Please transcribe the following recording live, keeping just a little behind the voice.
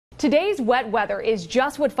Today's wet weather is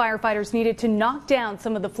just what firefighters needed to knock down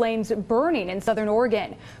some of the flames burning in southern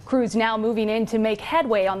Oregon. Crews now moving in to make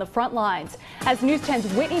headway on the front lines. As News 10's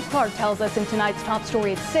Whitney Clark tells us in tonight's top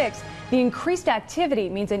story at 6, the increased activity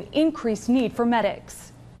means an increased need for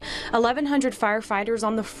medics. 1,100 firefighters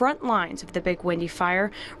on the front lines of the big windy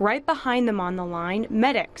fire. Right behind them on the line,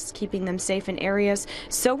 medics keeping them safe in areas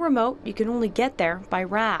so remote you can only get there by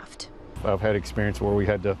raft. I've had experience where we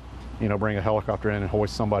had to bring a helicopter in and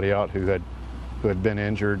hoist somebody out who had been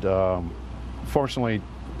injured. Fortunately,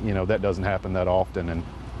 that doesn't happen that often, and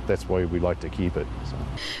that's why we like to keep it. So.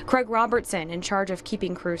 Craig Robertson, in charge of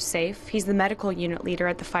keeping crews safe. He's the medical unit leader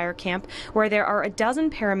at the fire camp, where there are a dozen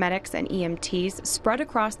paramedics and EMTs spread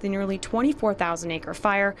across the nearly 24,000-acre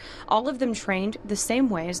fire, all of them trained the same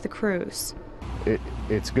way as the crews.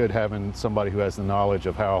 It's good having somebody who has the knowledge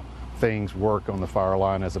of how things work on the fire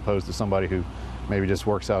line as opposed to somebody who maybe just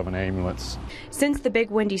works out of an ambulance. Since the big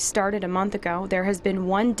windy started a month ago, there has been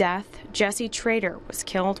one death. Jesse Trader was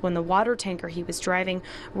killed when the water tanker he was driving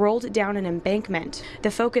rolled down an embankment.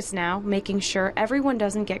 The focus now, making sure everyone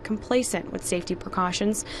doesn't get complacent with safety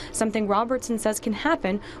precautions, something Robertson says can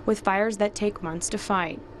happen with fires that take months to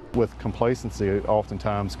fight. With complacency,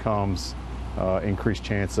 oftentimes comes increased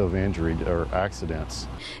chance of injury or accidents.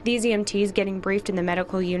 These EMTs getting briefed in the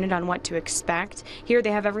medical unit on what to expect. Here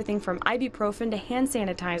they have everything from ibuprofen to hand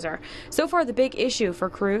sanitizer. So far, the big issue for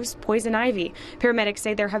crews, poison ivy. Paramedics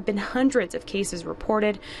say there have been hundreds of cases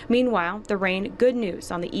reported. Meanwhile, the rain, good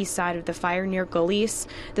news on the east side of the fire near Galise.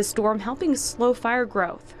 The storm helping slow fire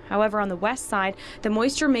growth. However, on the west side, the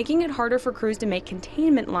moisture making it harder for crews to make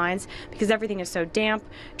containment lines because everything is so damp,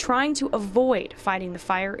 trying to avoid fighting the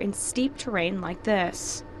fire in steep terrain like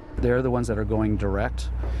this. They're the ones that are going direct,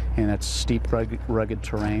 and it's steep, rugged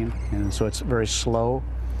terrain, and so it's a very slow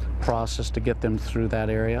process to get them through that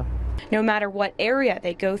area. No matter what area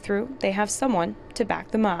they go through, they have someone to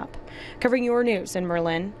back them up. Covering your news in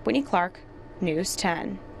Merlin, Whitney Clark, News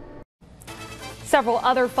 10. Several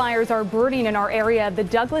other fires are burning in our area. The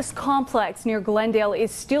Douglas complex near Glendale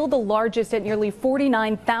is still the largest at nearly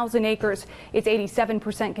 49,000 acres. It's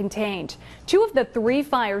 87% contained. 2 of the 3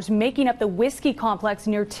 fires making up the Whiskey complex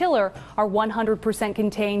near Tiller are 100%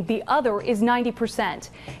 contained. The other is 90%.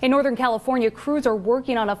 In Northern California, crews are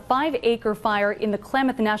working on a 5-acre fire in the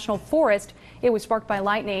Klamath National Forest. It was sparked by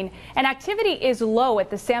lightning, and activity is low at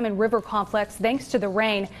the Salmon River complex thanks to the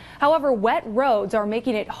rain. However, wet roads are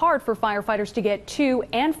making it hard for firefighters to get to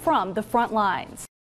and from the front lines.